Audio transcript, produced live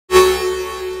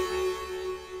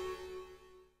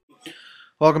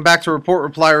Welcome back to Report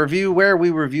Reply Review, where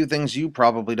we review things you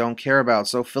probably don't care about.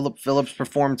 So Phillip Phillips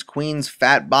performed Queen's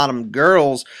Fat Bottom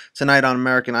Girls tonight on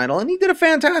American Idol, and he did a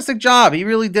fantastic job. He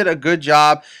really did a good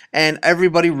job, and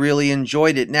everybody really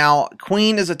enjoyed it. Now,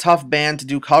 Queen is a tough band to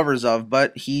do covers of,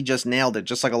 but he just nailed it,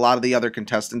 just like a lot of the other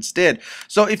contestants did.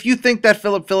 So if you think that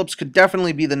Phillip Phillips could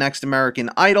definitely be the next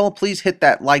American Idol, please hit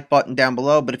that like button down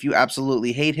below. But if you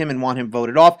absolutely hate him and want him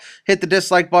voted off, hit the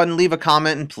dislike button, leave a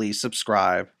comment, and please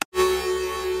subscribe.